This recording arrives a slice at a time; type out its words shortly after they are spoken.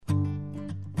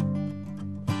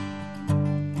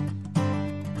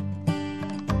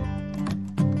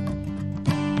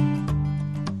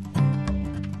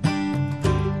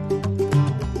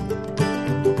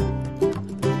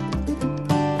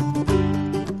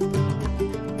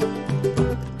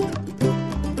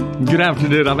Good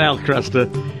afternoon. I'm Al Cresta.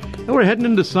 And we're heading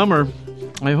into summer.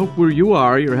 I hope where you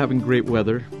are, you're having great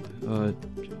weather.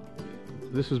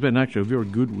 This has been actually a very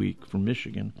good week for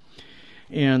Michigan.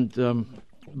 And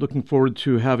looking forward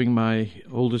to having my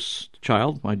oldest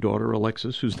child, my daughter,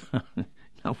 Alexis, who's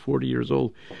now 40 years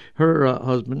old. Her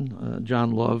husband,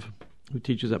 John Love, who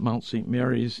teaches at Mount St.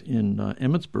 Mary's in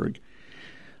Emmitsburg.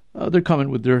 They're coming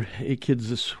with their 8 kids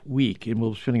this week, and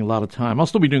we'll be spending a lot of time. I'll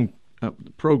still be doing the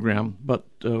program, but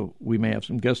we may have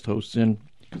some guest hosts in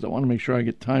because I want to make sure I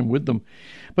get time with them.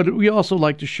 But we also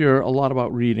like to share a lot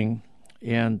about reading,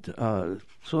 and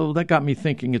so that got me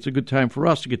thinking it's a good time for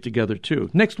us to get together,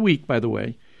 too. Next week, by the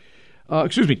way,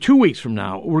 2 weeks from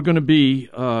now, we're going to be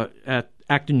at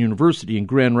Acton University in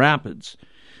Grand Rapids.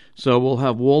 So we'll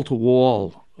have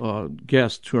wall-to-wall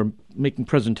guests who are making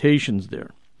presentations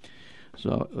there.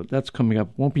 So that's coming up.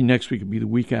 Won't be next week. It'll be the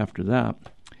week after that.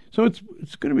 So it's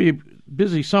going to be a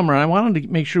busy summer. And I wanted to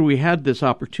make sure we had this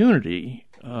opportunity,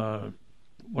 where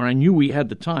I knew we had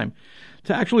the time,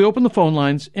 to actually open the phone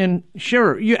lines and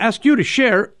ask you to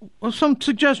share some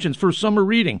suggestions for summer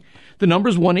reading. The number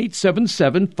is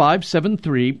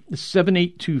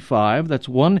 1-877-573-7825. That's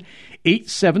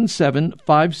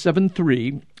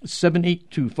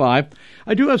 1-877-573-7825.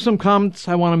 I do have some comments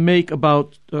I want to make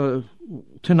about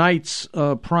tonight's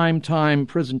primetime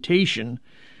presentation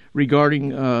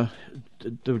regarding the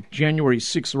January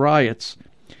 6th riots.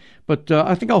 But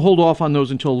I think I'll hold off on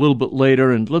those until a little bit later,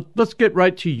 and let's get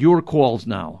right to your calls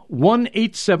now.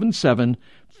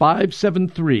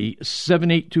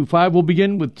 1-877-573-7825. We'll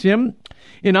begin with Tim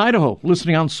in Idaho,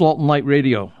 listening on Salt and Light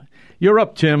Radio. You're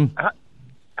up, Tim.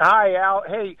 Hi, Al.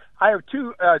 Hey, I have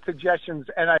 2 suggestions,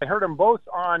 and I heard them both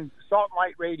on Salt and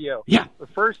Light Radio. Yeah. The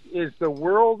first is The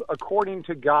World According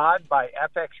to God by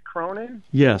F.X. Cronin.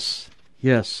 Yes.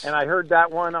 And I heard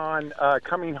that one on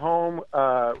Coming Home,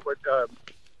 that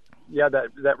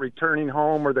Returning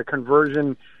Home or the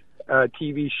Conversion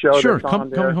TV show. Sure, that's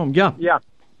on there. Coming Home, yeah.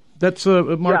 That's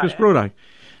Marcus Brody.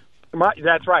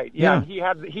 That's right, yeah. He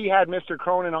had Mr.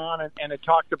 Cronin on, and it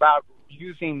talked about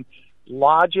using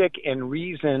logic and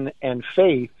reason and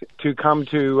faith to come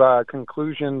to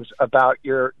conclusions about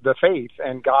the faith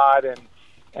and God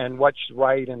and what's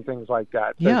right and things like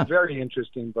that. So it's a very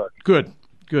interesting book. Good.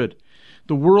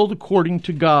 The World According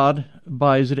to God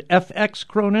by, is it F.X.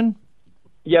 Cronin?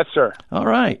 Yes, sir. All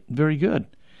right, very good.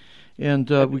 And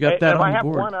we got that on the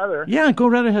board. I have one other. Yeah, go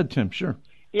right ahead, Tim, sure.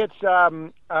 It's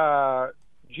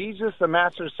Jesus, the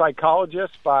Master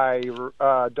Psychologist by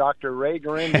Dr. Ray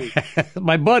Guarendi.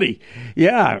 My buddy.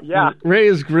 Yeah. Ray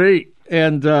is great.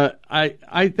 And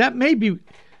I that may be,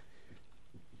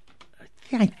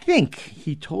 I think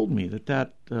he told me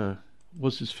that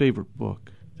was his favorite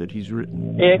book that he's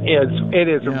written. It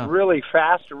is a really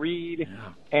fast read,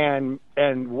 and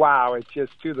wow, it's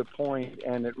just to the point,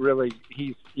 and it really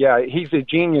he's a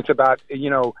genius about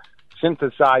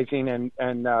synthesizing and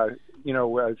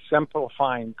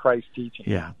simplifying Christ's teaching.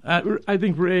 Yeah, I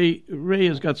think Ray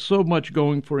has got so much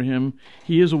going for him.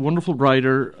 He is a wonderful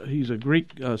writer. He's a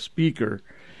great speaker,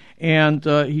 and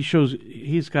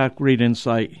he's got great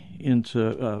insight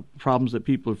into problems that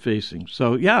people are facing.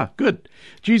 So, yeah, good.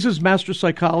 Jesus, Master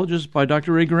Psychologist by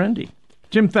Dr. Ray Guarendi.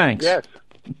 Tim, thanks. Yes.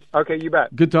 Okay, you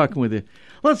bet. Good talking with you.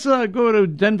 Let's go to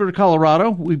Denver,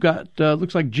 Colorado. We've got,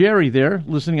 looks like Jerry there,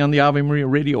 listening on the Ave Maria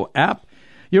Radio app.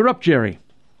 You're up, Jerry.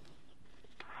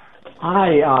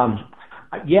 Hi.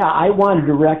 I wanted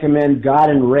to recommend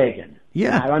God and Reagan.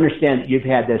 Yeah. I understand that you've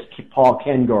had this Paul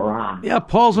Kengor on. Yeah,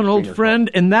 Paul's an old friend,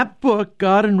 and that book,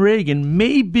 God and Reagan,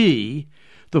 may be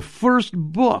the first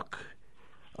book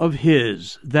of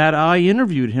his that I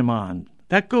interviewed him on.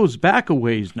 That goes back a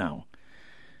ways now.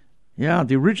 Yeah,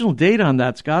 the original date on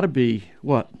that's got to be,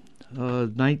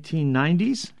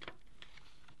 1990s?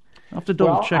 I'll have to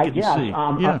double check it and see.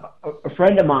 A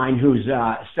friend of mine who's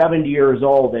 70 years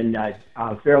old and a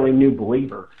fairly new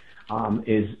believer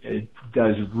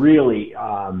does really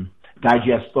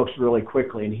digest books really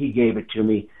quickly, and he gave it to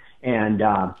me. And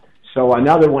so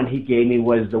another one he gave me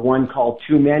was the one called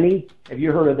Too Many. Have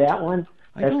you heard of that one?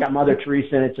 That's got Mother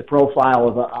Teresa in it. It's a profile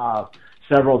of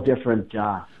several different,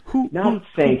 not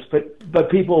saints, but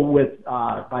people with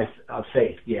by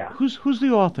faith. Yeah. Who's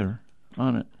the author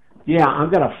on it? Yeah, I'm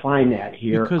going to find that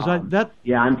here. Because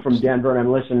I'm from Denver and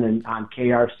I'm listening on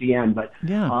KRCN. But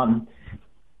the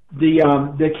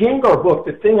Kengor book,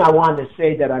 the thing I wanted to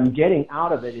say that I'm getting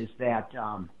out of it is that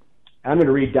I'm going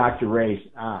to read Dr. Ray's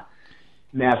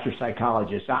Master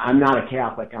Psychologist. I'm not a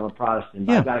Catholic. I'm a Protestant.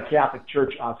 But I've got a Catholic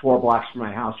church 4 blocks from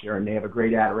my house here, and they have a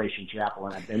great adoration chapel,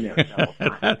 and I've been there several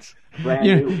times. Brand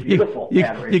new, beautiful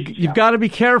adoration chapel. You've got to be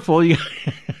careful.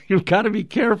 You've got to be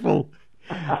careful.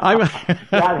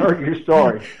 God heard your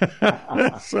story.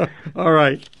 So, all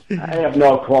right. I have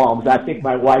no qualms. I think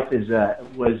my wife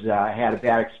had a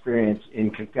bad experience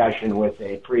in confession with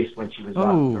a priest when she was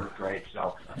about third grade,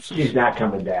 so she's not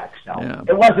coming back. So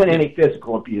it wasn't any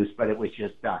physical abuse, but it was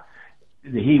just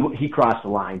he crossed the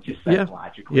line just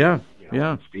psychologically.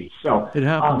 Speech. So it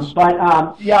happens.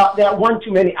 That one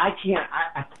too many. I can't.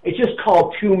 It's just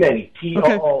called Too Many.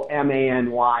 TOOMANY,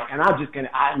 and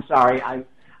I'm sorry. I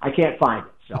can't find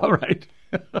it. So. All right.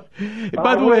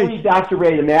 By the way, Dr.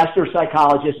 Ray, the master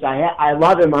psychologist, I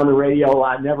love him on the radio.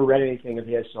 I've never read anything of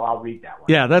his, so I'll read that one.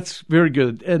 Yeah, that's very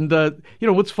good. And,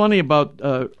 what's funny about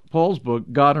Paul's book,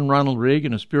 God and Ronald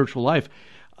Reagan, A Spiritual Life,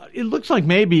 it looks like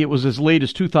maybe it was as late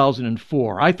as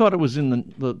 2004. I thought it was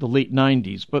in the late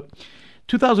 90s, but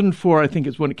 2004, I think,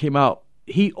 is when it came out.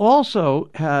 He also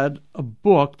had a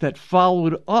book that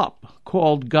followed up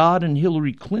called God and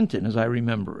Hillary Clinton, as I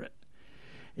remember it.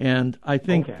 And I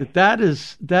think that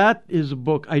is a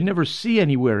book I never see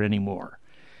anywhere anymore.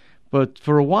 But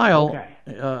for a while,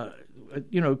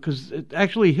 because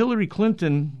actually Hillary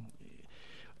Clinton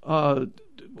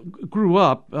grew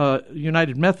up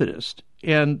United Methodist,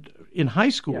 and in high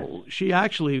school she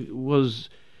actually was,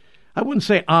 I wouldn't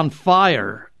say on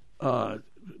fire,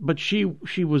 but she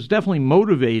was definitely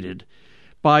motivated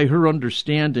by her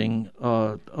understanding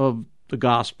of the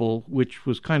gospel, which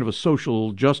was kind of a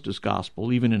social justice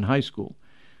gospel, even in high school.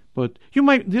 But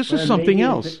this is something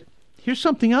else. Here's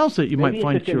something else that you might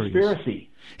find curious.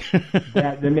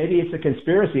 Maybe it's a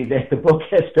conspiracy that the book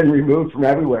has been removed from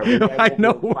everywhere. I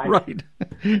know, right.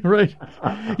 Right.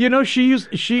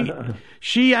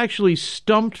 She actually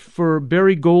stumped for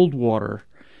Barry Goldwater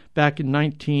back in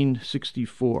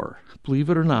 1964. Believe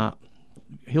it or not.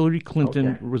 Hillary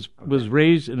Clinton was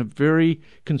raised in a very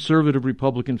conservative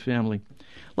Republican family.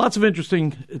 Lots of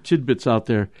interesting tidbits out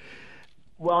there.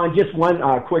 Well, and just one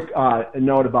quick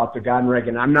note about the God and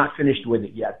Reagan. I'm not finished with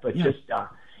it yet, but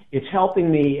it's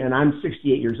helping me, and I'm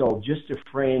 68 years old, just to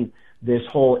frame this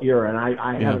whole era, and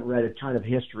I haven't read a ton of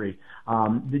history.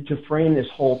 To frame this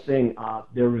whole thing,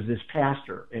 there was this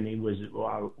pastor, and he was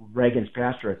Reagan's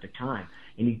pastor at the time.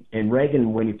 And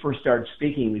Reagan, when he first started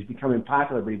speaking, he was becoming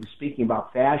popular, but he was speaking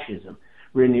about fascism.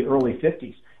 We're in the early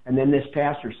 50s. And then this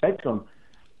pastor said to him,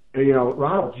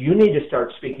 Ronald, you need to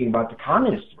start speaking about the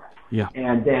communist threat. Yeah.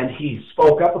 And then he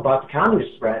spoke up about the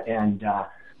communist threat, and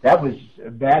that was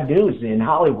bad news in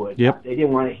Hollywood. Yep. They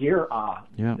didn't want to hear about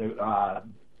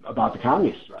the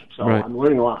communist threat. So I'm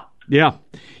learning a lot. Yeah,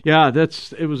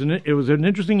 it was an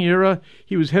interesting era.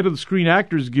 He was head of the Screen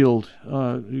Actors Guild.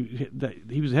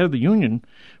 He was head of the union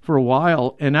for a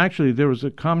while, and actually there was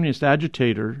a communist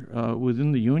agitator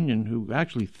within the union who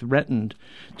actually threatened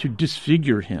to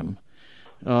disfigure him,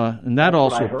 and that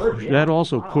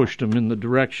also pushed him in the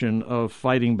direction of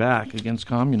fighting back against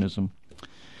communism.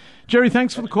 Jerry,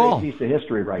 thanks for the call. That's a great piece of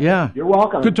history right there. You're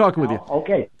welcome. Good talking with you.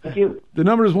 Okay, thank you. The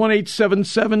number is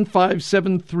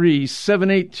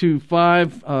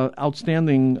 1-877-573-7825.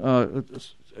 Outstanding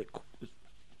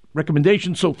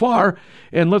recommendation so far.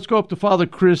 And let's go up to Father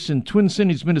Chris in Twin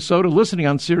Cities, Minnesota, listening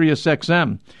on Sirius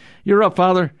XM. You're up,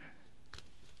 Father.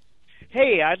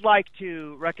 Hey, I'd like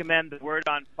to recommend the Word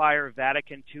on Fire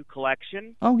Vatican II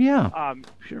collection. Oh, yeah.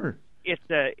 Sure.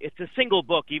 It's a single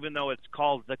book, even though it's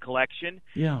called The Collection.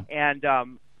 Yeah. And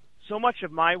so much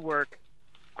of my work,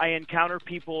 I encounter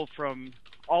people from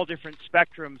all different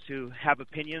spectrums who have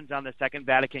opinions on the Second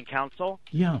Vatican Council.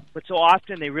 Yeah. But so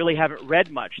often they really haven't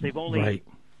read much. They've only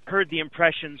heard the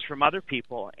impressions from other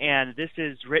people. And this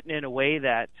is written in a way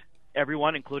that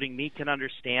everyone, including me, can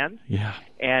understand. Yeah.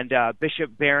 And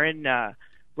Bishop Barron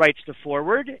writes the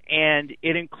foreword, and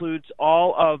it includes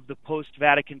all of the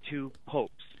post-Vatican II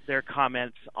popes, their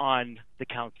comments on the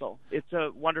council. It's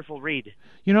a wonderful read.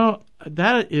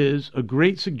 That is a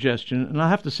great suggestion, and I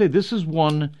have to say this is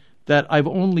one that I've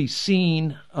only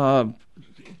seen,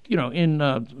 in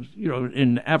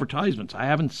advertisements. I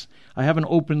haven't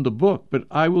opened the book, but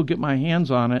I will get my hands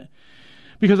on it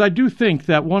because I do think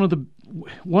that one of the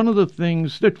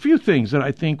things, there are a few things that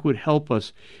I think would help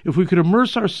us if we could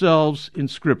immerse ourselves in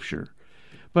Scripture.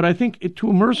 But I think to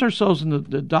immerse ourselves in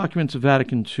the documents of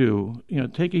Vatican II,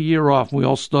 take a year off and we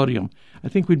all study them, I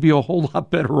think we'd be a whole lot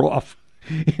better off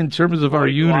in terms of our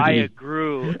unity.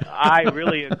 I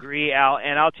really agree, Al.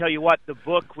 And I'll tell you what, the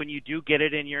book, when you do get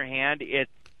it in your hand, it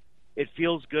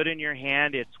feels good in your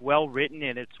hand. It's well written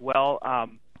and it's well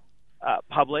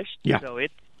published. Yeah. So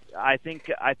I think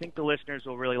the listeners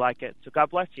will really like it. So God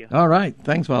bless you. All right.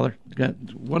 Thanks, Father. Got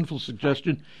a wonderful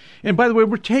suggestion. And by the way,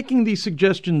 we're taking these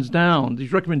suggestions down,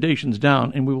 these recommendations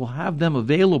down, and we will have them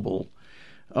available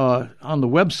on the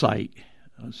website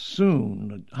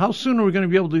soon. How soon are we going to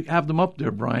be able to have them up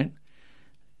there, Bryant?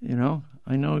 You know,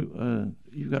 I know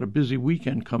you've got a busy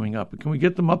weekend coming up. Can we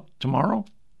get them up tomorrow?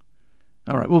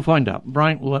 All right, we'll find out.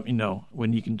 Bryant will let me know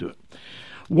when he can do it.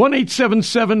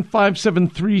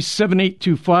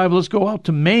 1-877-573-7825. Let's go out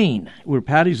to Maine, where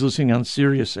Patty's listening on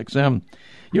Sirius XM.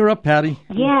 You're up, Patty.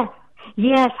 Yes.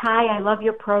 Hi, I love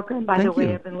your program, by the way.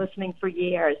 You. I've been listening for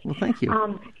years. Well, thank you.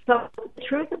 So the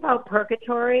truth about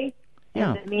purgatory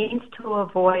and the means to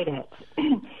avoid it.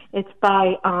 It's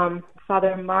by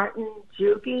Father Martin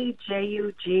Jugie,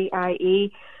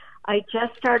 Jugie. I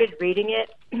just started reading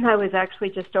it. I was actually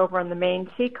just over on the Maine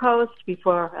seacoast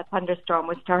before a thunderstorm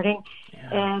was starting.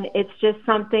 And it's just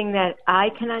something that I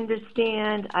can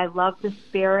understand. I love the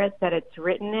spirit that it's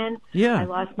written in. Yeah. I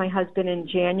lost my husband in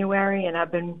January, and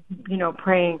I've been,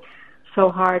 praying so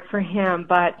hard for him.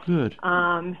 But Good.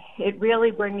 It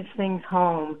really brings things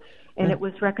home. And it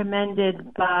was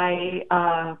recommended by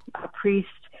a priest,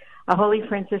 a holy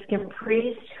Franciscan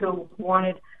priest, who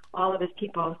wanted all of his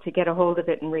people to get a hold of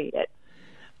it and read it.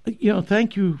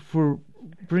 Thank you for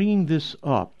bringing this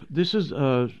up. This is,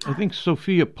 I think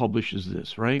Sophia publishes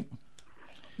this, right?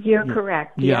 You're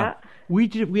correct. Yeah. We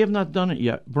have not done it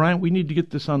yet. Brian, we need to get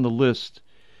this on the list.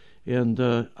 And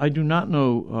I do not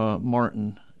know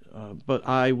Martin, but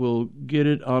I will get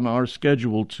it on our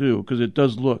schedule too, because it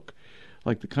does look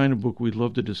like the kind of book we'd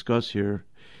love to discuss here.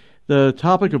 The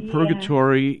topic of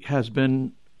purgatory has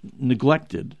been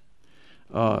neglected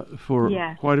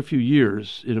for quite a few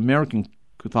years in American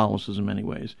Catholicism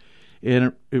anyways.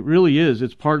 And it really is.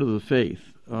 It's part of the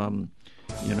faith,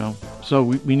 So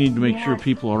we need to make sure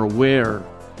people are aware.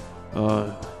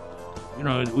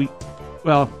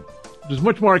 There's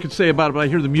much more I could say about it, but I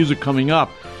hear the music coming up.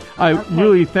 I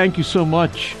really thank you so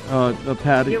much,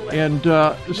 Patty. And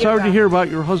sorry to hear about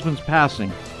your husband's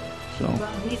passing. So.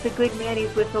 Well, he's a good man.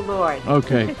 He's with the Lord.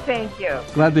 Okay. Thank you.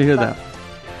 Glad to hear that.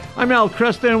 I'm Al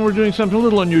Kresta, and we're doing something a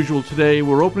little unusual today.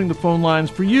 We're opening the phone lines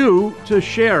for you to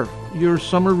share your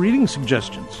summer reading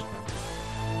suggestions.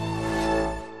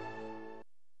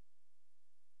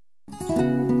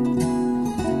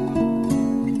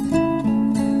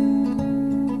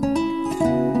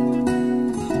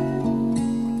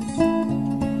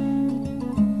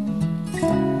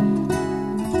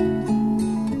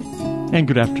 And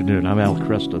good afternoon. I'm Al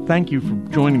Kresta. Thank you for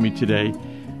joining me today.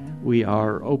 We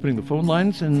are opening the phone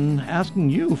lines and asking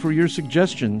you for your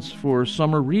suggestions for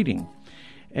summer reading.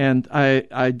 And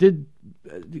I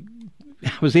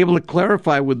was able to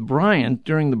clarify with Brian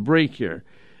during the break here.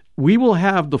 We will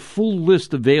have the full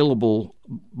list available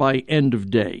by end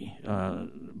of day,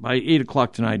 by 8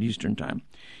 o'clock tonight Eastern Time.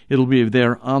 It'll be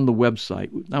there on the website.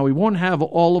 Now, we won't have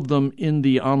all of them in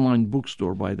the online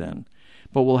bookstore by then,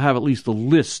 but we'll have at least a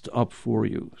list up for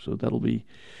you. So that'll be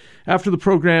after the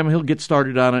program. He'll get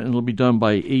started on it, and it'll be done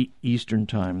by 8 Eastern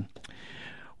Time.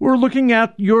 We're looking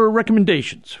at your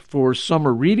recommendations for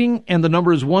summer reading, and the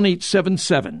number is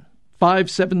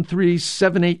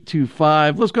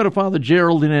 1-877-573-7825. Let's go to Father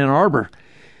Gerald in Ann Arbor.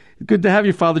 Good to have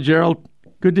you, Father Gerald.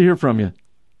 Good to hear from you.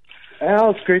 Al,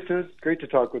 it's great to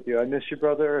talk with you. I miss you,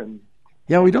 brother. And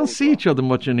we don't see each other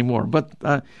much anymore, but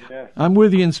I'm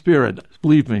with you in spirit.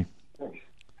 Believe me.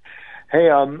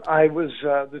 Hey, I was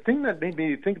the thing that made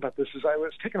me think about this is I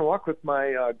was taking a walk with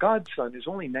my godson, who's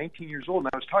only 19 years old,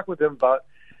 and I was talking with him about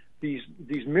these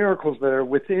miracles that are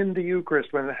within the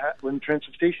Eucharist when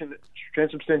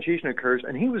transubstantiation occurs,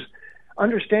 and he was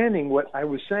understanding what I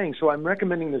was saying. So I'm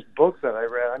recommending this book that I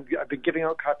read. I've been giving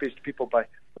out copies to people by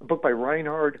a book by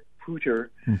Reinhard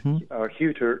Hutter,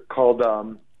 called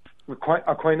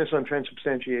Aquinas on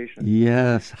Transubstantiation.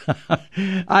 Yes,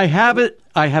 I have it.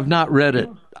 I have not read it.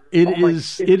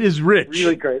 It is rich.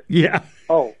 Really great. Yeah.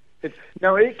 Oh, it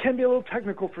can be a little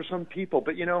technical for some people,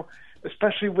 but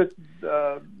especially with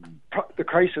the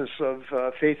crisis of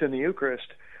faith in the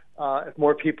Eucharist, if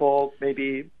more people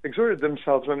maybe exerted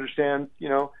themselves to understand,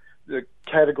 the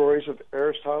categories of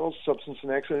Aristotle's substance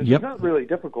and accident. Yep. It's not really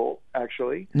difficult,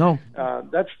 actually. No.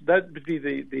 That would be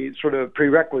the sort of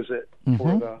prerequisite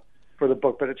for the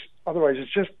book, but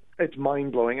it's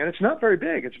mind blowing, and it's not very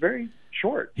big. It's very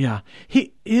short. Yeah,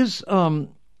 he is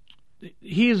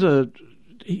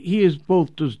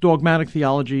both does dogmatic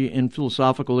theology and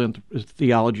philosophical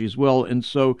theology as well, and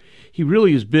so he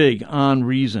really is big on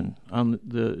reason, on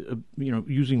the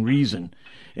using reason,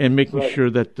 and making sure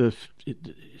that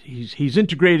he's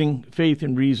integrating faith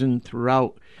and reason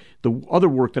throughout the other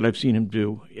work that I've seen him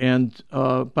do. And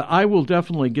but I will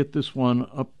definitely get this one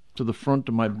up to the front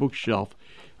of my bookshelf.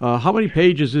 How many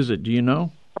pages is it? Do you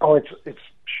know? Oh,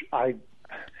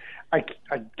 I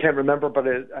can't remember, but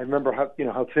I remember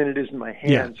how thin it is in my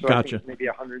hand. Yeah, so gotcha. I think it's maybe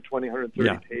 120,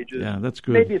 130 pages. Yeah, that's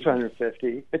good. Maybe it's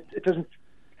 150. It doesn't.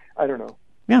 I don't know.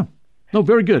 Yeah. No,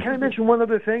 very good. Can I mention one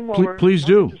other thing? Please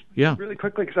do. Just Yeah. Really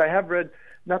quickly, because I have read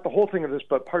not the whole thing of this,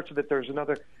 but parts of it. There's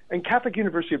another. And Catholic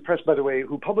University Press, by the way,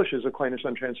 who publishes Aquinas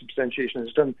on Transubstantiation,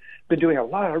 has been doing a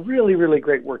lot of really, really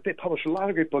great work. They publish a lot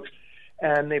of great books,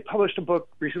 and they published a book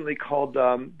recently called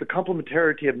 "The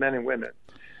Complementarity of Men and Women,"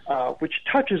 which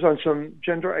touches on some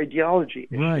gender ideology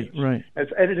issues. Right.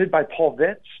 It's edited by Paul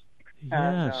Vitz.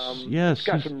 Yes. It's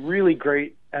got some really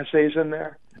great essays in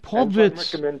there. Paul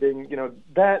Vitz. So I'm recommending,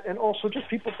 that, and also just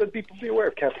people be aware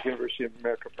of Catholic University of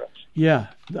America Press. Yeah,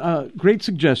 great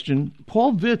suggestion.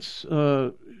 Paul Vitz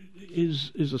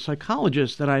is a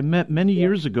psychologist that I met many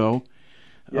years ago,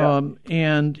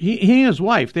 and he and his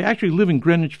wife, they actually live in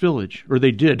Greenwich Village, or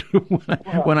they did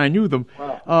when I knew them.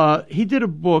 Wow. He did a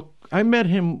book. I met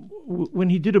him when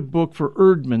he did a book for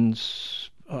Erdman's.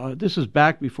 This is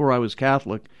back before I was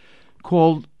Catholic,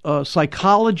 called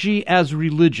Psychology as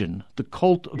Religion, the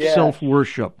Cult of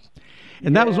Self-Worship.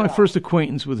 And that was my first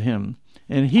acquaintance with him.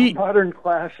 And he, a modern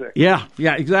classic. Yeah,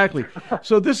 exactly.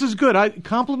 So this is good.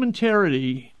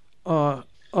 Complementarity of...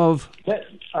 something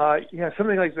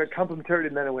like the complementarity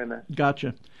of men and women.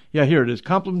 Gotcha. Yeah, here it is.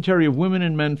 Complementary of Women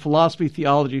and Men, Philosophy,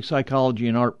 Theology, Psychology,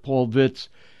 and Art, Paul Vitz.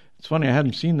 It's funny, I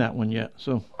hadn't seen that one yet,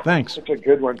 so thanks. It's a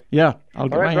good one. Yeah, I'll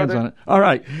get my hands on it. All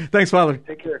right. Thanks, Father.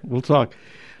 Take care. We'll talk.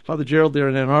 Father Gerald there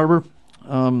in Ann Arbor.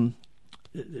 At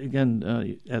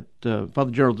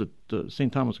Father Gerald at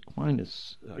St. Thomas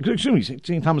Aquinas,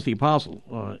 St. Thomas the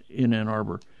Apostle in Ann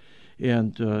Arbor,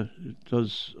 and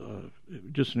does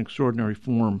just an extraordinary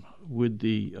form with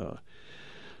the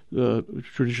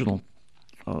traditional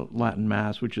Latin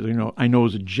Mass, which is I know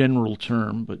is a general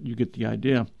term, but you get the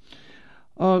idea.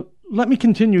 Let me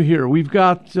continue here. We've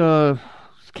got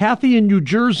Kathy in New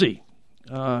Jersey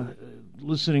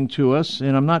listening to us,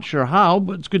 and I'm not sure how,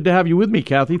 but it's good to have you with me,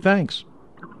 Kathy. Thanks.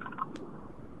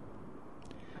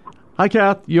 Hi,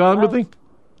 Kath. You on with me?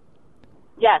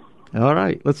 Yes. All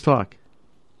right. Let's talk.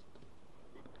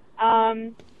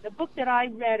 The book that I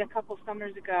read a couple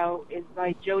summers ago is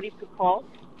by Jodi Picoult,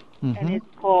 and it's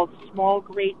called Small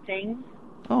Great Things.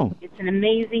 Oh. It's an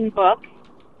amazing book,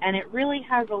 and it really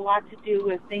has a lot to do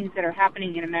with things that are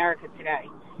happening in America today.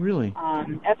 Really?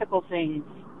 Ethical things.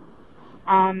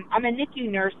 I'm a NICU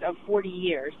nurse of 40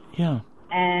 years. Yeah.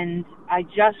 And I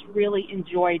just really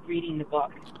enjoyed reading the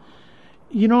book.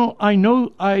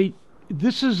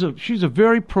 She's a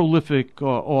very prolific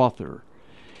author,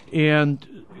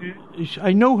 and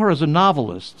I know her as a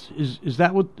novelist. Is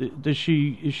that what, is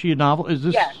she a novel? Is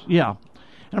this? Yes. Yeah.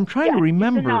 And I'm trying to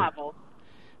remember. It's a novel.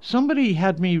 Somebody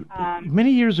had me,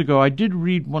 many years ago, I did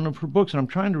read one of her books, and I'm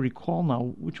trying to recall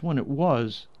now which one it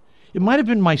was. It might have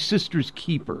been My Sister's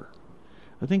Keeper.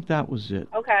 I think that was it.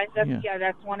 Okay,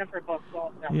 that's one of her books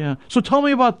also. Yeah. So tell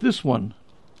me about this one.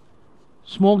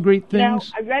 Small Great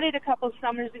Things? I read it a couple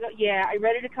summers ago. Yeah, I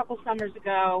read it a couple summers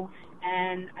ago,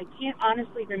 and I can't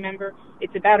honestly remember.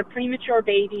 It's about a premature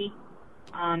baby.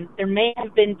 There may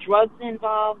have been drugs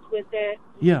involved with it.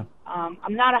 Yeah.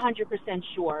 I'm not 100%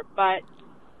 sure, but,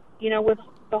 with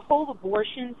the whole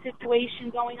abortion situation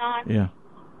going on,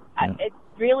 it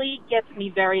really gets me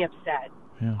very upset.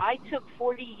 Yeah. I took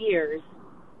 40 years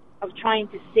of trying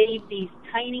to save these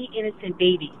tiny, innocent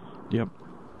babies. Yep.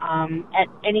 At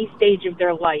any stage of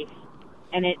their life.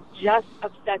 And it just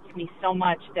upsets me so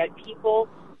much that people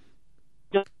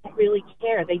don't really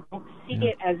care. They don't see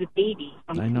it as a baby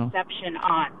from conception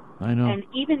on. I know. And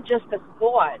even just the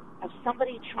thought of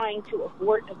somebody trying to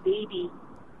abort a baby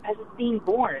as it's being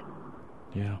born.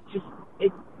 Yeah.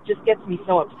 It just gets me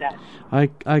so upset. I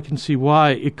can see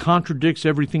why. It contradicts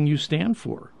everything you stand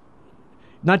for.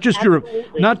 Not just your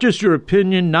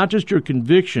opinion, not just your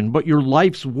conviction, but your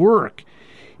life's work.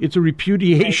 It's a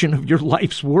repudiation of your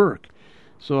life's work.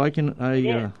 So I can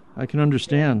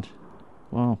understand.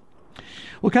 Wow.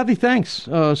 Well, Kathy, thanks.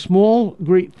 Small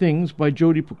Great Things by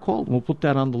Jodi Picoult. We'll put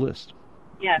that on the list.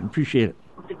 Yeah. Appreciate it.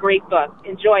 It's a great book.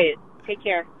 Enjoy it. Take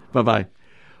care. Bye-bye.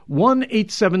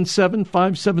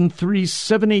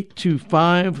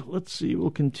 1-877-573-7825. Let's see.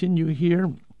 We'll continue here.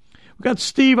 We've got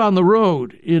Steve on the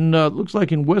road looks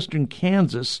like in western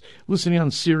Kansas, listening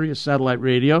on Sirius Satellite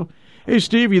Radio. Hey,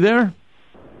 Steve, you there?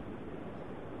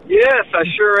 Yes, I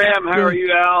sure am. How are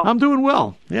you, Al? I'm doing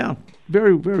well. Yeah,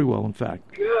 very, very well, in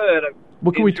fact. Good.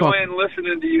 What can we talk? Enjoying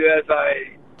listening to you as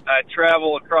I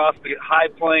travel across the high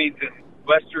plains in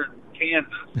western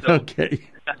Kansas. So okay.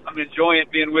 I'm enjoying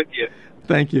being with you.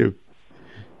 Thank you.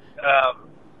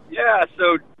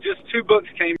 So just two books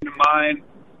came to mind.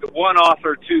 one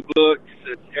author, two books.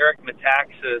 It's Eric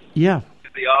Metaxas. Yeah.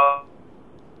 The author.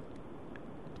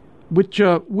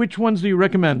 Which ones do you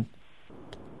recommend?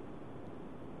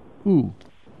 Ooh,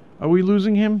 are we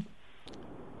losing him?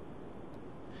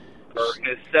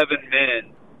 His 7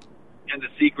 Men and the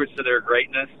Secrets of Their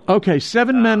Greatness. Okay,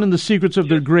 7 Men and the Secrets of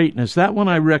Their Greatness. That one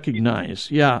I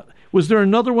recognize. Yeah. Was there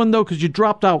another one though? Because you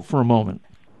dropped out for a moment.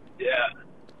 Yeah.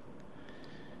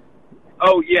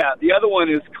 Oh yeah, the other one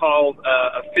is called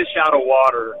A Fish Out of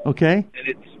Water. Okay. And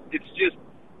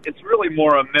it's really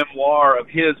more a memoir of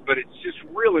his, but it's just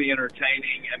really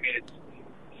entertaining. I mean, it's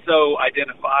so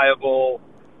identifiable.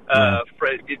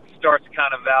 It starts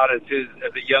kind of out as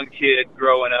a young kid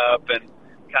growing up and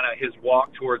kind of his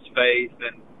walk towards faith,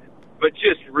 but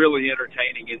just really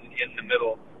entertaining in the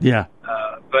middle. Yeah.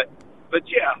 But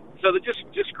yeah, so they're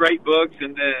just great books,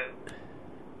 and then.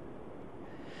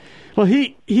 Well,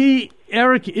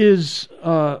 Eric is.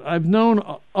 I've known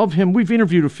of him. We've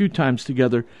interviewed a few times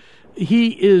together.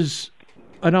 He is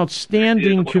an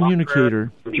outstanding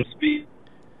communicator. I'm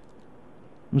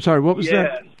sorry, what was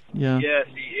that? Yeah. Yes,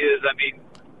 he is. I mean,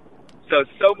 so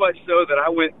much so that I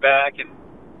went back and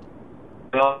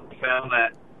found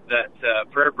that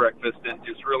prayer breakfast and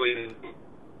just really.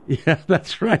 Yeah,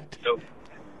 that's right.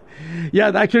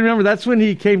 Yeah, I can remember. That's when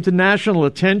he came to national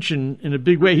attention in a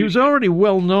big way. He was already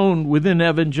well known within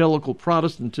evangelical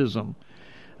Protestantism,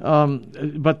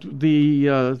 but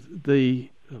the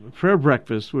prayer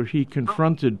breakfast where he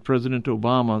confronted President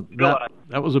Obama,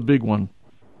 that was a big one.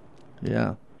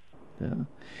 Yeah.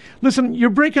 Listen, you're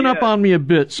breaking up on me a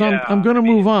bit, so I'm going to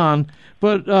move on.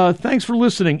 But thanks for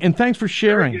listening, and thanks for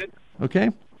sharing. Okay?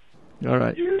 All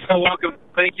right. You're so welcome.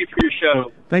 Thank you for your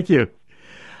show. Thank you.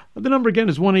 The number again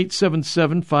is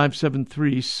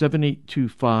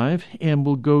 1-877-573-7825, and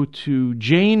we'll go to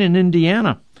Jane in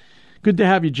Indiana. Good to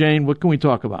have you, Jane. What can we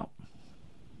talk about?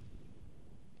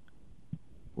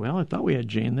 Well, I thought we had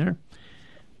Jane there.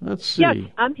 Let's see. Yes,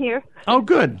 I'm here. Oh,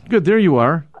 good. There you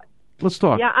are. Let's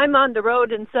talk. Yeah, I'm on the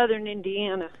road in southern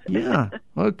Indiana. Yeah,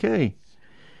 okay.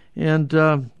 And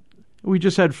we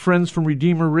just had friends from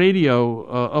Redeemer Radio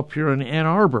up here in Ann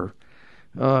Arbor.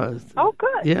 Oh,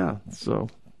 good. Yeah, so...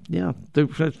 Yeah,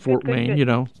 that's Fort Wayne,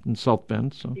 in South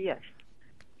Bend. So yes,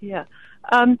 yeah.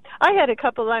 I had a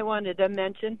couple I wanted to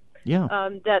mention. Yeah.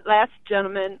 That last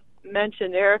gentleman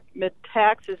mentioned Eric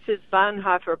Metaxas. His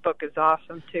Bonhoeffer book is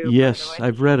awesome too. Yes,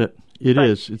 I've read it.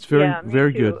 It's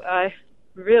very good. I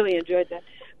really enjoyed that.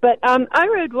 But I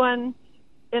read one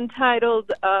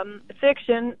entitled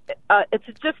Fiction. It's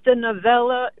just a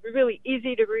novella, really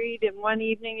easy to read in one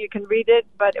evening. You can read it,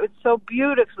 but it was so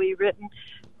beautifully written.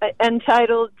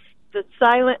 Entitled The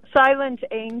Silent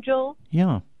Angel.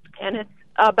 Yeah. And it's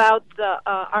about the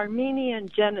Armenian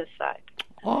genocide.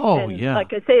 Oh, and yeah.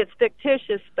 Like I say, it's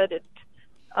fictitious, but it's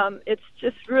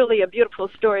just really a beautiful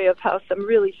story of how some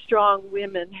really strong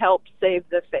women helped save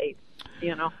the faith,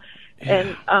 Yeah.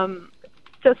 And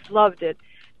just loved it.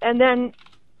 And then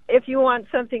if you want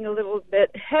something a little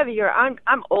bit heavier,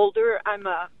 I'm older. I'm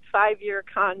a 5-year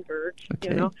convert,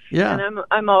 Yeah. And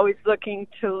I'm always looking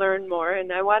to learn more.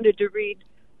 And I wanted to read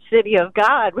City of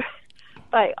God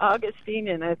by Augustine,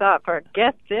 and I thought,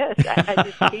 forget this. I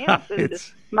just can't. This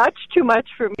is much too much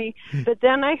for me. But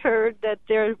then I heard that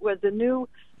there was a new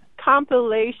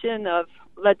compilation of,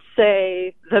 let's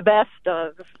say, the best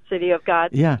of City of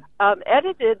God. Yeah.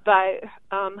 Edited by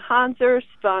Hans Urs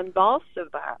von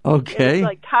Balthasar. Okay. It's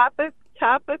like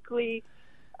topically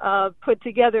put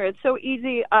together. It's so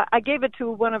easy. I gave it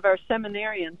to one of our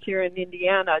seminarians here in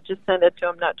Indiana. I just sent it to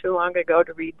him not too long ago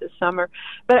to read this summer.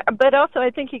 But also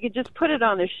I think he could just put it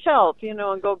on his shelf, and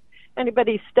go,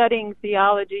 anybody studying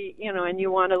theology, and you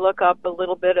want to look up a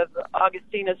little bit of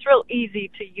Augustine. It's real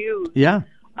easy to use. Yeah.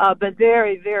 But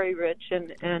very, very rich,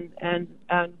 and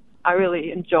I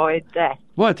really enjoyed that.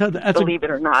 Well, that's believe it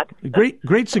or not.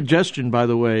 Great suggestion, by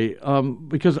the way,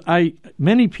 because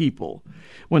many people,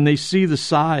 when they see the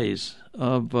size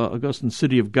of Augustine's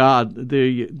City of God,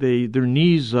 their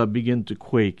knees begin to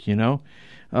quake, and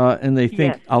they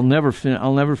think, yes. I'll never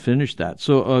finish that.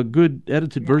 So a good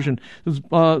edited version. Does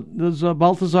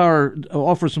Balthasar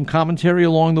offer some commentary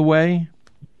along the way?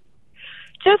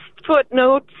 Just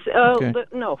footnotes. Okay.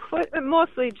 No,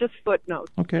 mostly just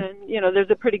footnotes. Okay. And there's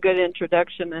a pretty good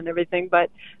introduction and everything, but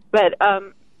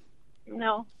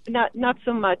no, not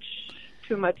so much.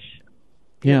 Too much.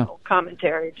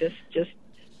 Commentary. Just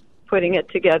putting it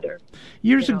together.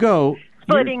 Years ago,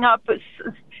 splitting up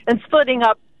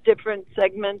different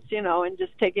segments, and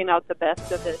just taking out the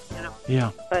best of it, Yeah.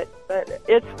 But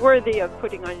it's worthy of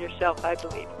putting on your shelf, I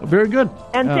believe. Very good.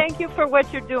 And thank you for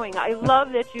what you're doing. I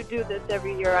love that you do this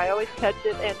every year. I always catch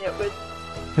it, and it was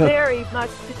very much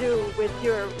to do with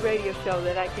your radio show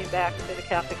that I came back to the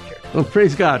Catholic Church. Well,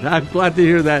 praise God. I'm glad to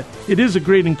hear that. It is a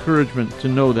great encouragement to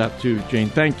know that, too, Jane.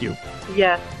 Thank you.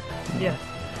 Yes, yes.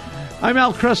 I'm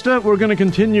Al Kresta. We're going to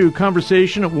continue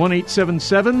conversation at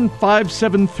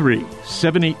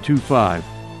 1-877-573-7825.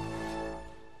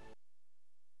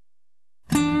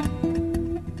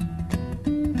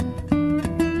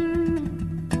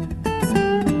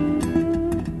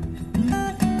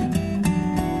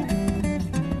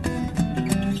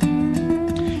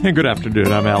 And good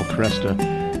afternoon, I'm Al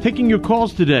Kresta. Taking your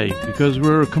calls today because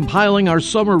we're compiling our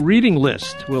summer reading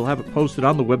list. We'll have it posted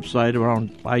on the website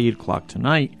around by 8 o'clock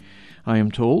tonight, I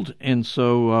am told. And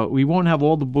so we won't have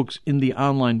all the books in the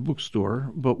online bookstore,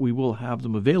 but we will have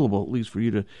them available, at least for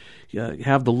you to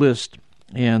have the list.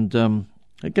 And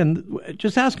again,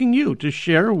 just asking you to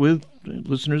share with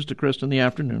listeners to Kresta in the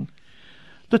Afternoon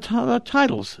the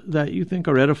titles that you think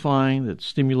are edifying, that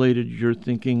stimulated your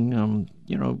thinking,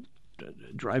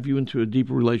 drive you into a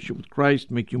deeper relationship with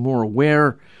Christ, make you more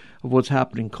aware of what's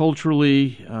happening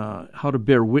culturally, how to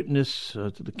bear witness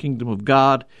to the kingdom of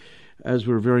God, as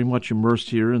we're very much immersed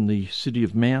here in the city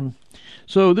of man.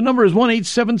 So the number is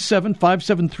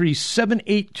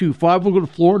 1-877-573-7825. We'll go to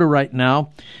Florida right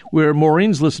now, where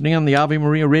Maureen's listening on the Ave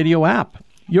Maria radio app.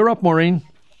 You're up, Maureen.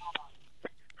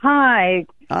 Hi.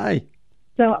 Hi.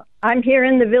 So I'm here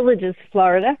in the Villages,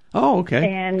 Florida. Oh, okay.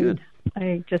 And good.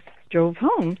 I just drove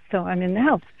home, so I'm in the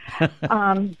house.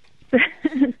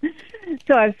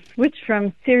 So I've switched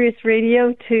from Sirius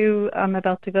Radio to I'm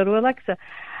about to go to Alexa.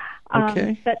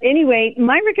 Okay. But anyway,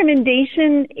 my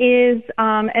recommendation is,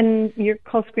 and your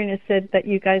call screener said that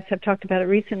you guys have talked about it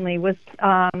recently, was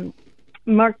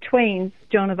Mark Twain's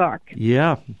Joan of Arc.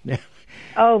 Yeah.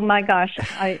 Oh, my gosh.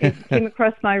 It came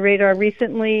across my radar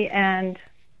recently, and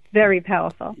very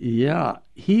powerful. Yeah.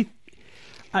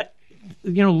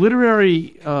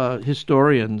 Literary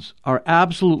historians are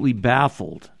absolutely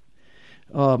baffled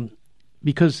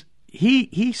because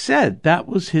he said that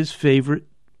was his favorite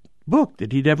book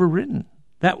that he'd ever written.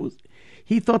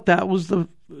 He thought that was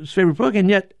his favorite book, and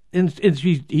yet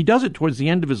he does it towards the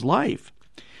end of his life.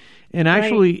 And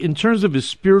actually, right, in terms of his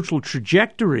spiritual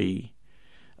trajectory,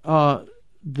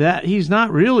 that he's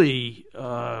not really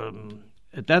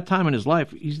at that time in his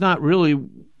life, he's not really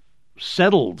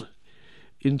settled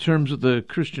in terms of the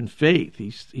Christian faith.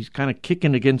 He's kind of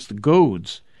kicking against the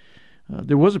goads.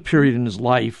 There was a period in his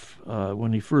life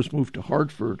when he first moved to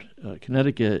Hartford,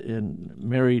 Connecticut, and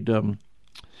married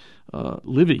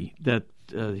Livy, that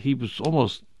he was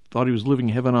almost thought he was living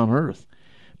heaven on earth.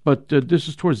 But this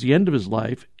is towards the end of his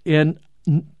life, and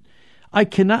I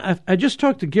just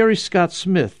talked to Gary Scott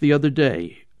Smith the other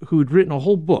day, who had written a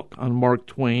whole book on Mark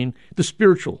Twain, the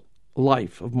spiritual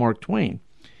life of Mark Twain.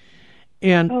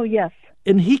 And oh yes.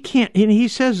 And he can't. And he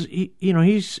says,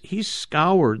 he's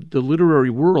scoured the literary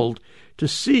world to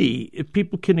see if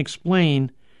people can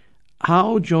explain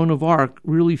how Joan of Arc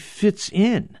really fits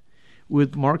in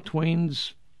with Mark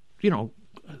Twain's,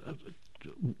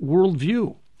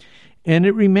 worldview, and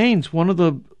it remains one of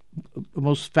the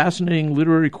most fascinating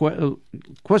literary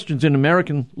questions in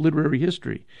American literary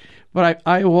history. But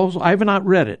I have not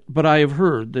read it, but I have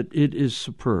heard that it is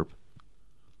superb.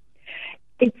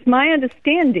 It's my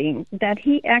understanding that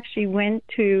he actually went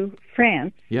to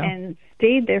France and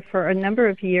stayed there for a number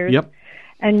of years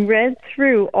and read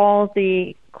through all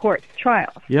the court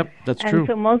trials. Yep, that's true. And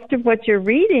so most of what you're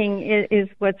reading is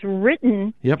what's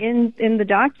written in the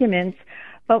documents.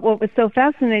 But what was so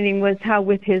fascinating was how,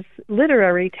 with his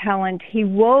literary talent, he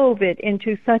wove it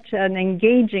into such an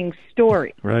engaging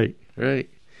story. Right.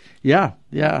 Yeah.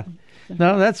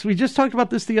 No, we just talked about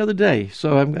this the other day,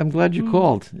 so I'm glad you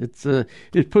called.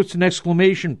 It puts an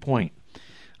exclamation point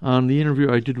on the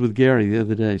interview I did with Gary the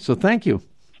other day. So thank you.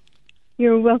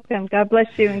 You're welcome. God bless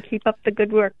you, and keep up the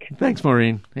good work. Thanks,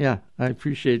 Maureen. Yeah, I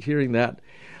appreciate hearing that.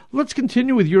 Let's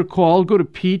continue with your call. Go to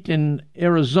Pete in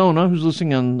Arizona, who's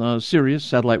listening on Sirius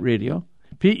Satellite Radio.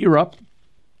 Pete, you're up.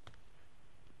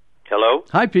 Hello.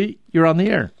 Hi, Pete. You're on the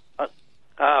air.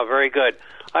 Very good.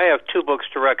 I have two books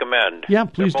to recommend. Yeah,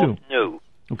 please They're both do. New.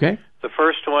 Okay. The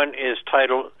first one is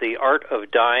titled "The Art of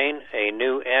Dying," a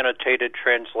new annotated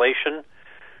translation,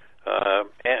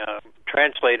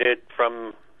 translated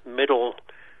from Middle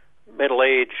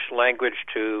Age language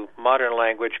to modern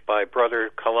language by Brother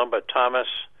Columba Thomas.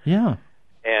 Yeah.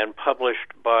 And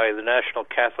published by the National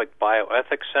Catholic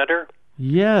Bioethics Center.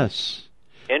 Yes.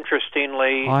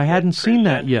 Interestingly, I hadn't seen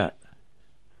that yet.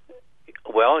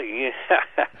 Well, yeah.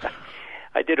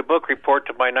 I did a book report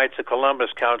to my Knights of Columbus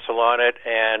Council on it,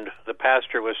 and the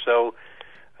pastor was so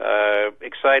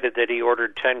excited that he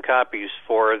ordered 10 copies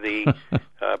for the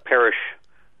parish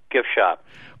gift shop.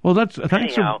 Well,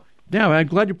 thanks. Yeah, I'm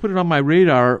glad you put it on my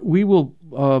radar. We will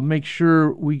make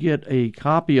sure we get a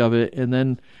copy of it and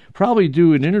then probably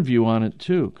do an interview on it,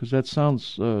 too, because that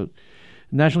sounds...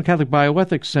 National Catholic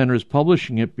Bioethics Center is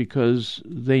publishing it because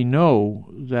they know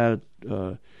that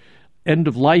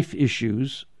end-of-life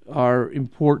issues are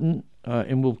important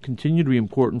and will continue to be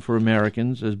important for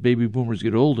Americans as baby boomers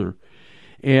get older.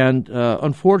 And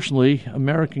unfortunately,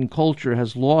 American culture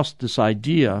has lost this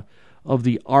idea of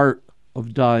the art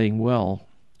of dying well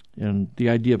and the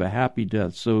idea of a happy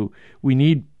death. So we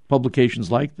need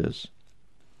publications like this.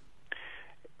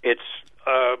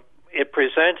 It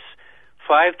presents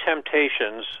 5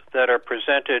 temptations that are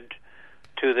presented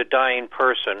to the dying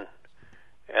person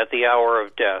at the hour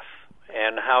of death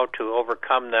and how to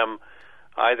overcome them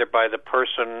either by the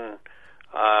person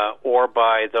or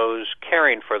by those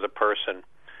caring for the person.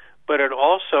 But it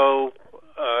also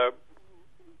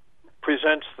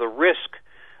presents the risk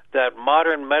that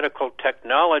modern medical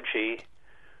technology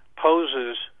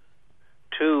poses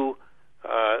to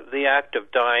the act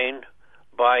of dying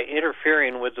by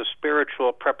interfering with the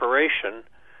spiritual preparation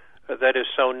that is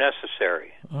so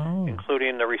necessary,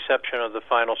 including the reception of the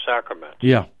final sacrament.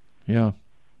 Yeah.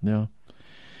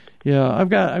 I've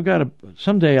got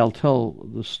someday I'll tell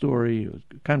the story,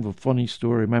 kind of a funny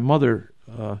story. My mother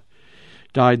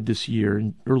died this year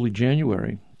in early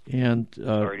January, and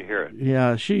sorry to hear it.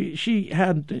 Yeah, she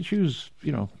was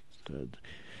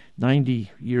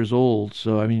 90 years old,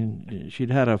 so I mean she'd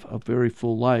had a very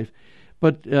full life.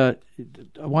 But I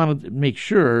wanted to make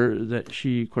sure that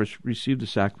she, of course, received the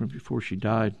sacrament before she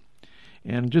died.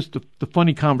 And just the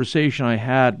funny conversation I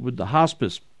had with the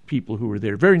hospice people who were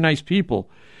there, very nice people,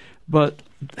 but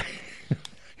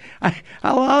I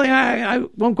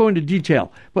won't go into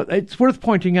detail. But it's worth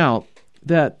pointing out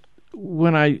that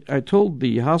when I told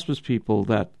the hospice people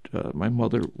that my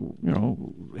mother,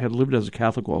 had lived as a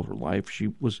Catholic all her life,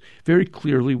 she was very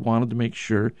clearly wanted to make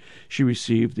sure she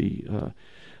received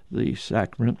the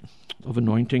sacrament of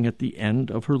anointing at the end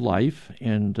of her life,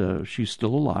 and she's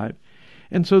still alive.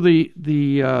 And so the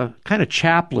kind of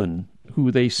chaplain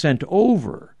who they sent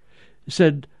over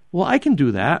said, "Well, I can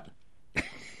do that."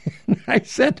 I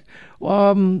said,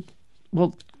 "Well,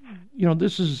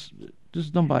 this is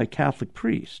done by a Catholic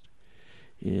priest."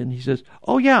 And he says,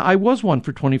 "Oh yeah, I was one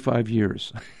for 25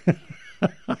 years."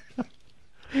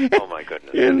 Oh my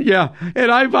goodness!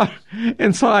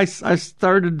 And so I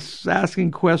started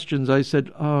asking questions. I said,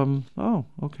 "Oh,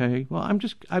 okay. Well,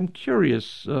 I'm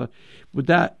curious. Would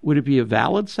it be a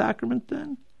valid sacrament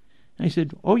then?" And he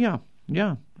said, "Oh yeah."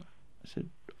 I said,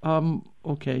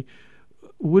 "Okay.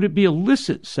 Would it be a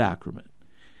licit sacrament?"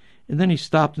 And then he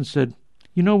stopped and said,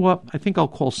 "You know what? I think I'll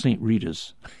call St.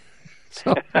 Rita's."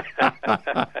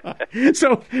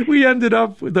 So we ended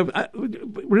up with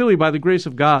really by the grace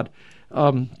of God.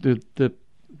 The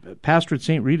pastor at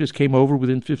St. Rita's came over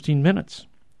within 15 minutes.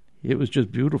 It was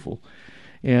just beautiful.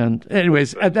 And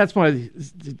anyways, that's why,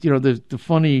 the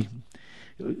funny,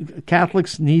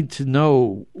 Catholics need to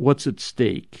know what's at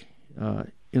stake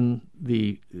in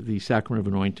the sacrament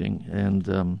of anointing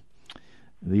and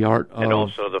the art of... And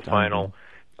also the final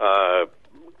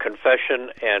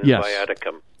confession and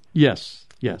viaticum. Yes.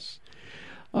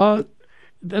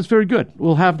 That's very good.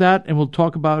 We'll have that, and we'll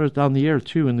talk about it on the air,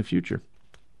 too, in the future.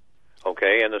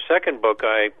 Okay, and the second book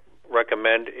I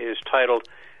recommend is titled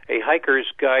A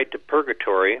Hiker's Guide to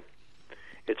Purgatory.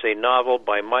 It's a novel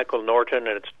by Michael Norton,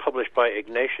 and it's published by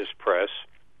Ignatius Press.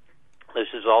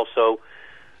 This is also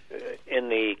in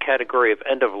the category of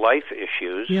end-of-life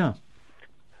issues. Yeah.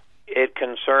 It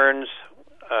concerns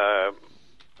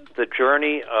the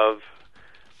journey of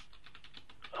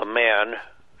a man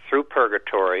through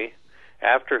purgatory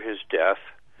after his death,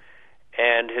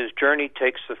 and his journey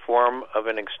takes the form of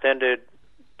an extended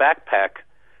backpack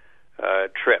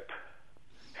trip,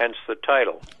 hence the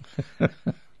title.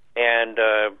 And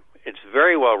it's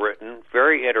very well written,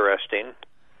 very interesting,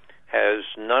 has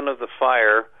none of the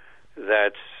fire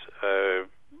that's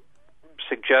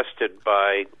suggested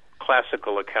by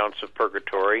classical accounts of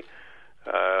purgatory,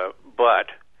 but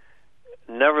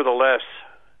nevertheless,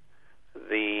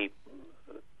 the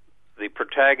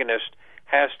protagonist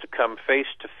has to come face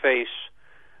to face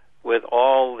with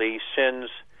all the sins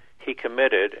he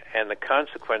committed and the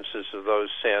consequences of those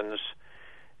sins,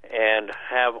 and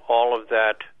have all of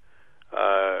that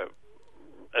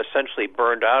essentially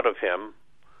burned out of him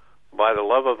by the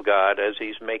love of God as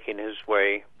he's making his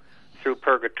way through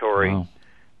purgatory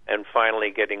and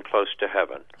finally getting close to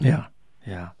heaven. Yeah.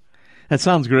 That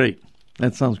sounds great.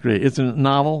 It's a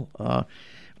novel.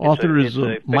 Author is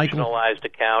a Michael. Fictionalized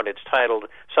account. It's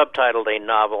subtitled a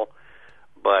novel,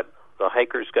 but The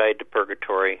Hiker's Guide to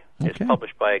Purgatory. Okay. It's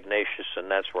published by Ignatius, and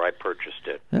that's where I purchased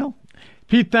it. Well,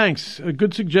 Pete, thanks.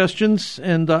 Good suggestions.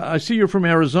 And I see you're from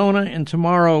Arizona, and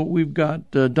tomorrow we've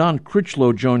got Don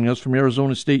Critchlow joining us from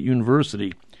Arizona State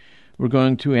University. We're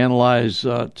going to analyze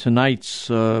tonight's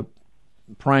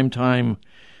primetime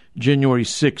January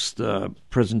 6th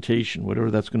presentation, whatever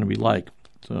that's going to be like.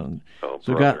 So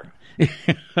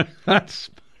that's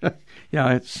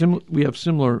yeah. We have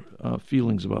similar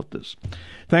feelings about this.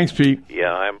 Thanks, Pete.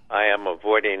 Yeah, I am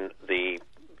avoiding the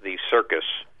circus.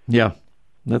 Yeah,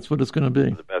 that's what it's going to be.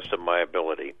 To the best of my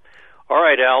ability. All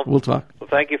right, Al. We'll talk. Well,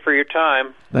 thank you for your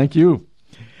time. Thank you.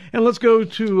 And let's go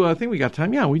to. I think we got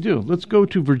time. Yeah, we do. Let's go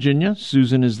to Virginia.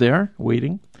 Susan is there,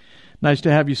 waiting. Nice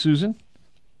to have you, Susan.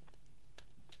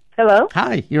 Hello.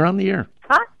 Hi. You're on the air.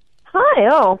 Hi.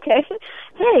 Oh, okay.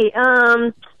 Hey.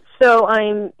 So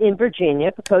I'm in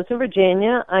Virginia, Pocosin,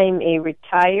 Virginia. I'm a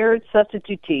retired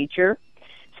substitute teacher.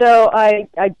 So I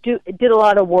did a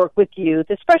lot of work with youth,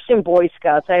 especially in Boy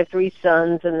Scouts. I have 3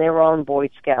 sons, and they're all in Boy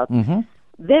Scouts. Mm-hmm.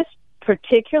 This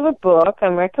particular book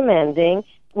I'm recommending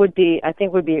would be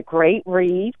a great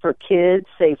read for kids,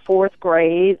 say 4th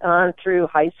grade on through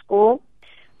high school.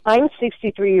 I'm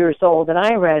 63 years old, and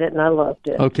I read it, and I loved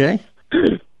it. Okay.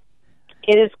 It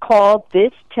is called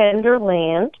This Tender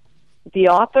Land. The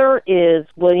author is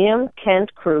William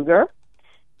Kent Kruger,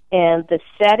 and the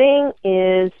setting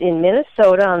is in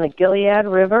Minnesota on the Gilead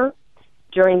River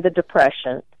during the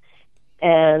Depression.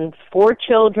 And 4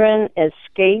 children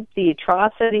escape the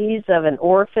atrocities of an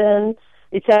orphan.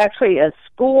 It's actually a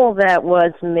school that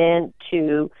was meant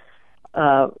to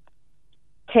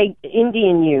take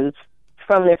Indian youth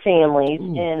from their families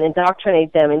and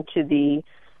indoctrinate them into the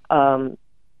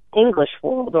English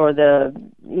world or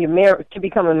to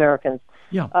become Americans.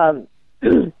 Yeah.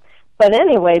 But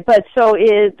anyway,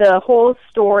 the whole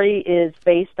story is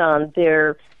based on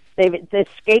they've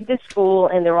escaped the school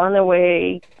and they're on their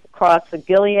way across the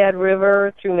Gilead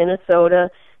River through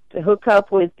Minnesota to hook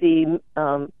up with the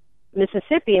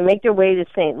Mississippi and make their way to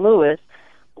St. Louis,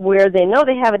 where they know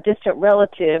they have a distant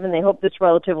relative and they hope this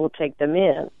relative will take them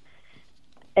in.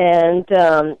 And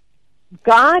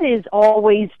God is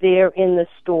always there in the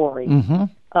story.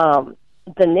 Mm-hmm.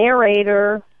 The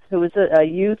narrator, who is a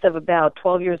youth of about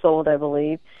 12 years old, I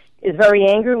believe, is very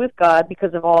angry with God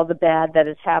because of all the bad that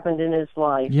has happened in his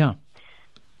life. Yeah.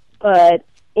 But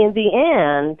in the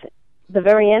end, the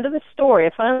very end of the story, I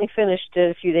finally finished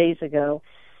it a few days ago,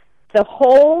 the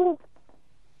whole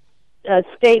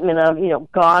statement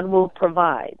of, God will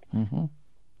provide. Mm-hmm.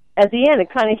 At the end, it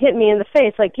kind of hit me in the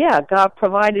face, like, yeah, God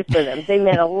provided for them. They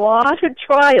met a lot of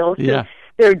trials. Yeah.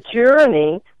 Their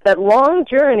journey, that long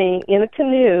journey in a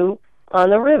canoe on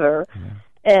the river,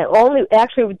 and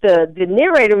the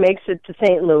narrator makes it to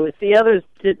St. Louis. The others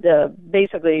did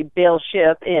basically bail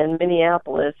ship in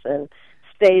Minneapolis and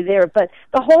stay there. But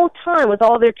the whole time, with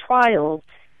all their trials,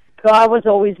 God was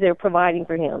always there providing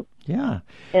for him. Yeah.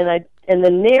 And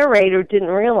the narrator didn't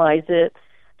realize it.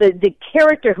 The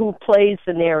character who plays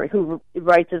who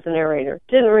writes as a narrator,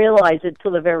 didn't realize it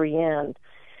till the very end.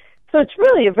 So it's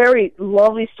really a very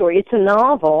lovely story. It's a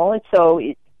novel, and so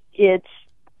it's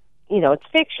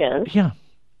fiction. Yeah.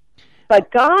 But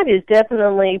God is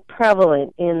definitely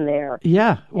prevalent in there.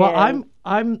 Yeah. Well,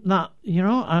 I'm not.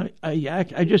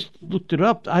 I just looked it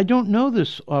up. I don't know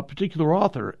this particular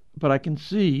author, but I can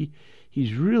see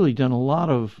he's really done a lot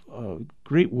of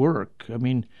great work. I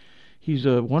mean, he's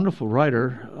a wonderful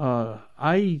writer.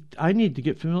 I need to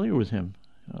get familiar with him.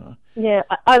 Yeah,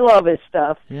 I love his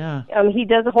stuff. Yeah. He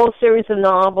does a whole series of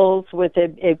novels with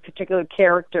a particular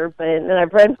character, and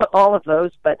I've read all of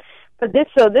those. But this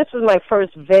was my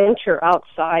first venture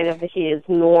outside of his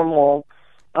normal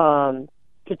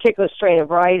particular strain of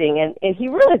writing, and he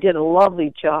really did a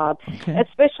lovely job,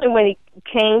 especially when he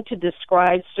came to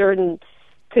describe certain,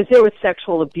 because there was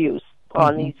sexual abuse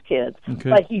on these kids,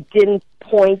 but he didn't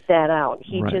point that out.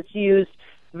 He just used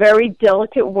very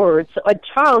delicate words. So a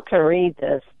child can read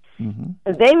this.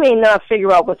 Mm-hmm. They may not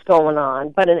figure out what's going on,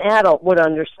 but an adult would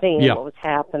understand what was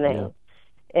happening.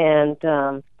 Yeah. And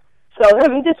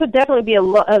so, this would definitely be a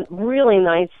really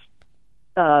nice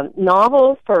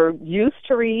novel for youth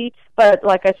to read. But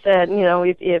like I said,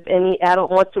 if any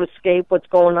adult wants to escape what's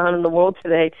going on in the world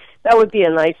today, that would be a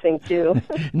nice thing too.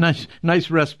 nice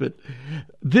respite.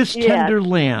 This Tender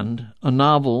Land, a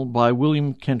novel by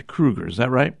William Kent Kruger. Is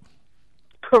that right?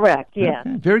 Correct. Yeah.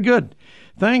 Okay, very good.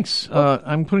 Thanks.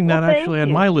 I'm putting that actually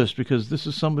on my list because this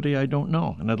is somebody I don't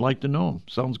know, and I'd like to know him.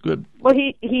 Sounds good. Well,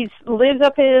 he lives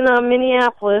up in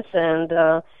Minneapolis,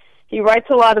 and he writes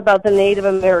a lot about the Native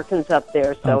Americans up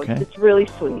there, so it's really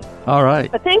sweet. All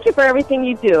right. But thank you for everything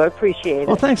you do. I appreciate it.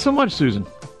 Well, thanks so much, Susan.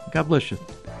 God bless you.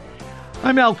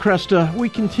 I'm Al Kresta. We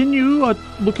continue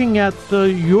looking at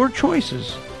your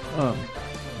choices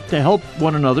to help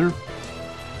one another.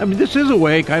 I mean, this is a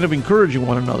way kind of encouraging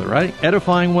one another, right?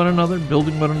 Edifying one another,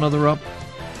 building one another up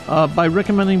by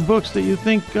recommending books that you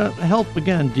think help,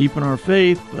 again, deepen our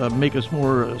faith, make us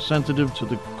more sensitive to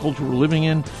the culture we're living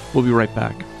in. We'll be right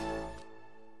back.